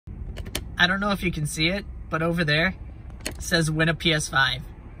I don't know if you can see it, but over there it says win a PS5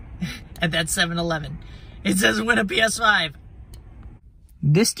 at that 7-Eleven. It says win a PS5.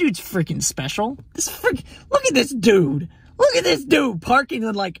 This dude's freaking special. Look at this dude. Look at this dude parking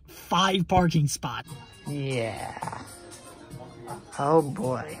in like 5 parking spots. Yeah. Oh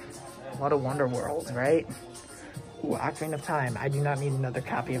boy. What a wonder world, right? Ooh, Ocarina of Time. I do not need another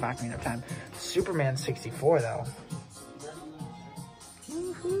copy of Ocarina of Time. Superman 64 though.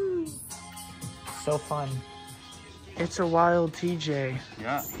 Woohoo. So fun. It's a wild TJ.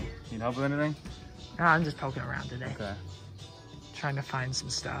 Yeah. Need help with anything? No, I'm just poking around today. Okay. Trying to find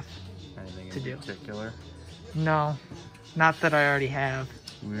some stuff Anything to do. In particular? No, not that I already have.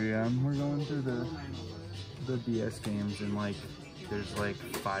 We're going through the DS games and like there's like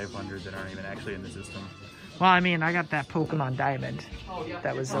 500 that aren't even actually in the system. Well, I mean, I got that Pokemon Diamond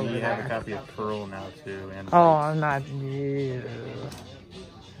that was over You there. have a copy of Pearl now too. And Oh, I'm not. Yeah.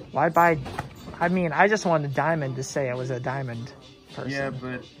 Why buy? I mean, I just wanted Diamond to say I was a Diamond person. yeah,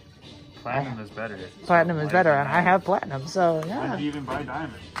 but Platinum is better. Platinum is better, and I have Platinum, so yeah. Why did you even buy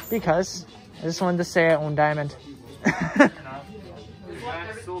Diamond? Because I just wanted to say I own Diamond. I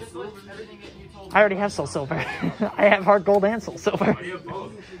already have Soul Silver. I have Heart Gold and Soul Silver. Why do you have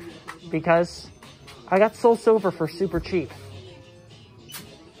both? Because I got Soul Silver for super cheap.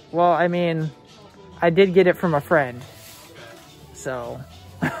 Well, I mean, I did get it from a friend. So.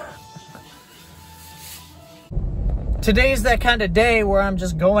 Today's that kind of day where I'm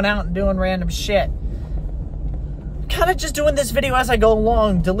just going out and doing random shit. Kind of just doing this video as I go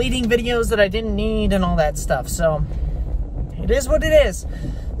along, deleting videos that I didn't need and all that stuff. So, it is what it is.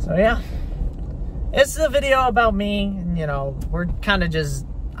 So, yeah. It's a video about me, and, you know, I'm kind of just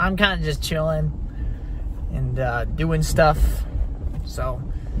chilling and doing stuff. So,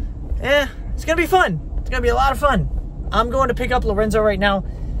 yeah, it's going to be fun. It's going to be a lot of fun. I'm going to pick up Lorenzo right now,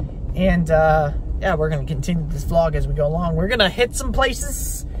 and, yeah, we're going to continue this vlog as we go along. We're going to hit some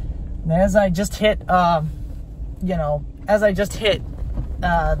places, and as I just hit, the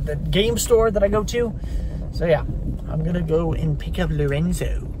game store that I go to. So, yeah, I'm going to go and pick up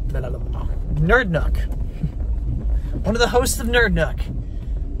Lorenzo. Nerd Nook. One of the hosts of Nerd Nook.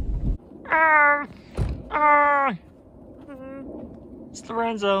 It's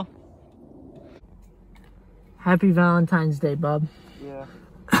Lorenzo. Happy Valentine's Day, bub. Yeah.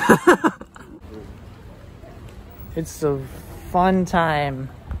 It's a fun time.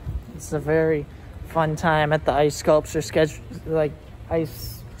 It's a very fun time at the ice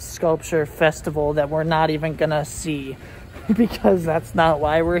sculpture festival that we're not even gonna see because that's not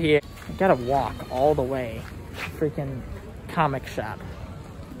why we're here. I gotta walk all the way to freaking comic shop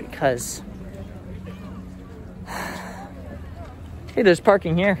because hey, there's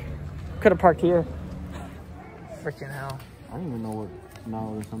parking here. Could have parked here. Freaking hell. I don't even know what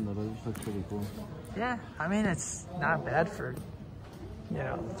now or something that is. Looks pretty cool. Yeah, I mean, it's not bad for,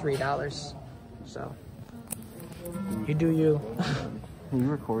 $3. So, you do you. Are you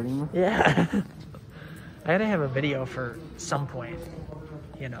recording? Yeah. I gotta have a video for some point.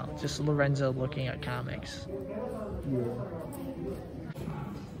 Just Lorenzo looking at comics. Yeah.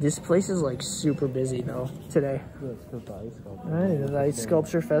 This place is like super busy though today. Yeah, it's good for ice sculpture. Right, the Ice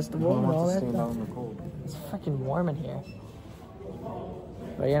Sculpture Festival and all that stand out stuff. in the cold. It's freaking warm in here.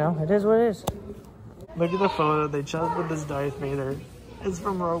 But it is what it is. Look at the photo they chose with this Darth Vader. It's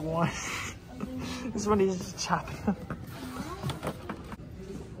from Rogue One. It's when he's chopping.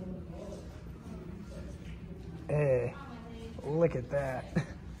 Hey, look at that.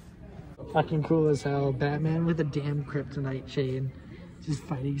 Fucking cool as hell. Batman with a damn kryptonite chain. Just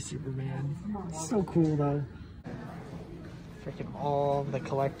fighting Superman. It's so cool though. Freaking all the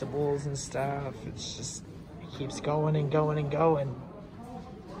collectibles and stuff. It's just, it keeps going and going and going.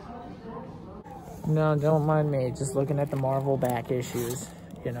 No, don't mind me. Just looking at the Marvel back issues.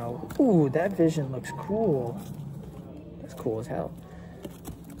 Ooh, that Vision looks cool. That's cool as hell.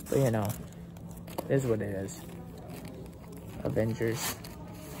 But it is what it is. Avengers.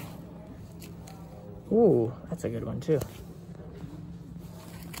 Ooh, that's a good one too.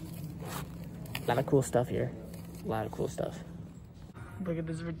 A lot of cool stuff here. A lot of cool stuff. Look at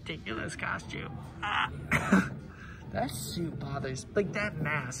this ridiculous costume. That suit bothers, that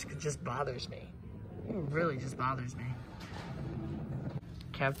mask just bothers me. It really just bothers me.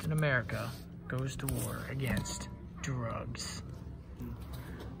 Captain America goes to war against drugs.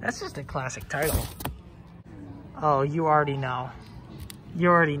 That's just a classic title. Oh, you already know. You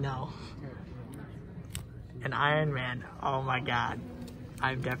already know. And Iron Man, oh my god.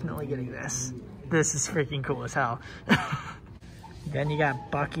 I'm definitely getting this. This is freaking cool as hell. Then you got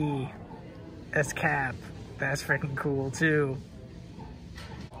Bucky as Cap. That's freaking cool too.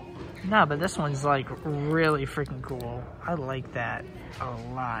 No, but this one's like really freaking cool. I like that a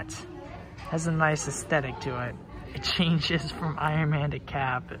lot. Has a nice aesthetic to it. It changes from Iron Man to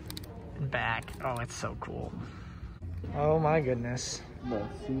Cap and back. Oh, it's so cool. Oh my goodness. The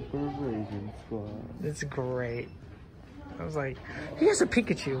Super Raging Squad. It's great. I was like, he has a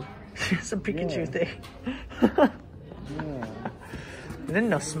Pikachu. He has a Pikachu thing. Yeah. I didn't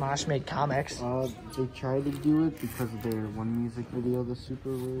know Smosh made comics. They tried to do it because of their one music video, the Super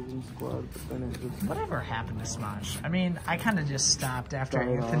Raging Squad, but then it just... Whatever happened to Smosh? I mean, I kind of just stopped after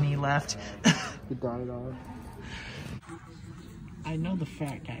Died Anthony left. It died off. I know the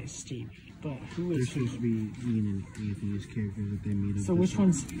fat guy is Steve, but who is They're supposed to be Ian and Anthony's characters that they made up. So which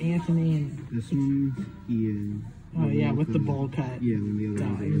one's Anthony and... This one's Ian. Oh yeah, with the bowl cut. Yeah, and the other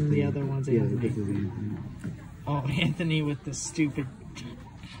one's Anthony. And the other one's Anthony. Yeah, this is Anthony. Oh, Anthony with the stupid...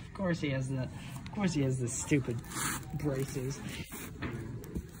 Of course he has the stupid braces.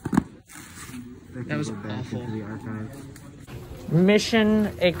 That was awful. The archives.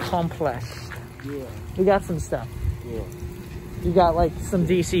 Mission accomplished. Yeah. We got some stuff. Yeah. You got like some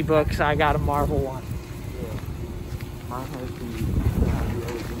DC books. I got a Marvel one. Yeah. Mine has the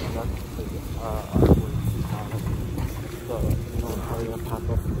original artwork. So, you know, how you're gonna pop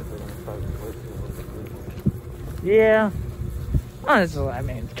up because they're gonna start working. Yeah. Honestly, I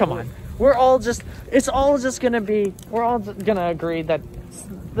mean, come on. We're all just gonna agree that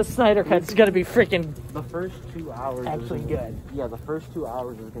the Snyder Cut's gonna be freaking The first 2 hours actually good. Yeah, the first 2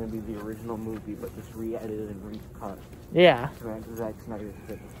 hours is gonna be the original movie, but just re-edited and recut. Yeah. Zack Snyder's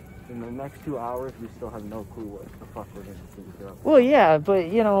fit. In the next 2 hours, we still have no clue what the fuck we're gonna see. Well, yeah,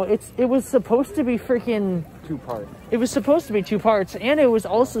 but you know, it was supposed to be freaking 2 parts. It was supposed to be 2 parts, and it was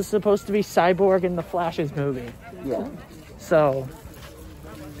also supposed to be Cyborg in the Flash's movie. Yeah. So,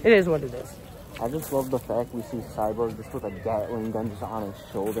 it is what it is. I just love the fact we see Cyborg just with a Gatling gun just on his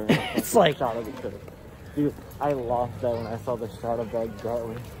shoulder. It's like... Shot of it. Dude, I lost that when I saw the shot of that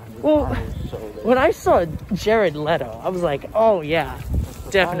Gatling just Well, on his shoulder. when I saw Jared Leto, I was like, oh yeah,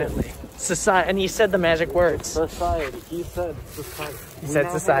 definitely. Society, and he said the magic words. Society. He said society. He said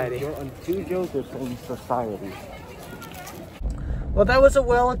society. 2 Jokers in society. Well, that was a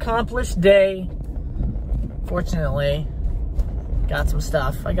well-accomplished day. Fortunately, got some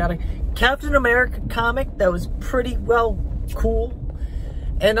stuff. I got a Captain America comic that was pretty cool.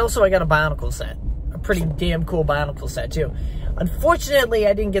 And also I got a Bionicle set. A pretty damn cool Bionicle set too. Unfortunately,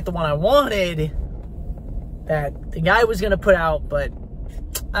 I didn't get the one I wanted that the guy was going to put out, but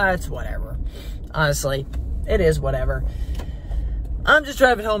it's whatever. Honestly, it is whatever. I'm just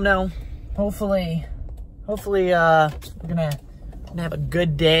driving home now. Hopefully, we're gonna have a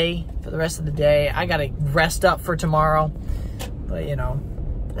good day for the rest of the day. I gotta rest up for tomorrow, but you know,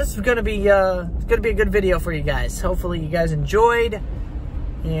 this is gonna be a good video for you guys. Hopefully, you guys enjoyed,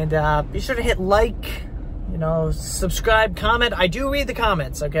 and be sure to hit like, you know, subscribe, comment. I do read the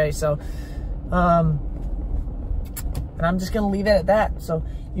comments, okay? So, and I'm just gonna leave it at that. So,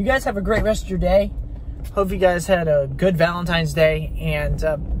 you guys have a great rest of your day. Hope you guys had a good Valentine's Day, and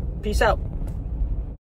peace out.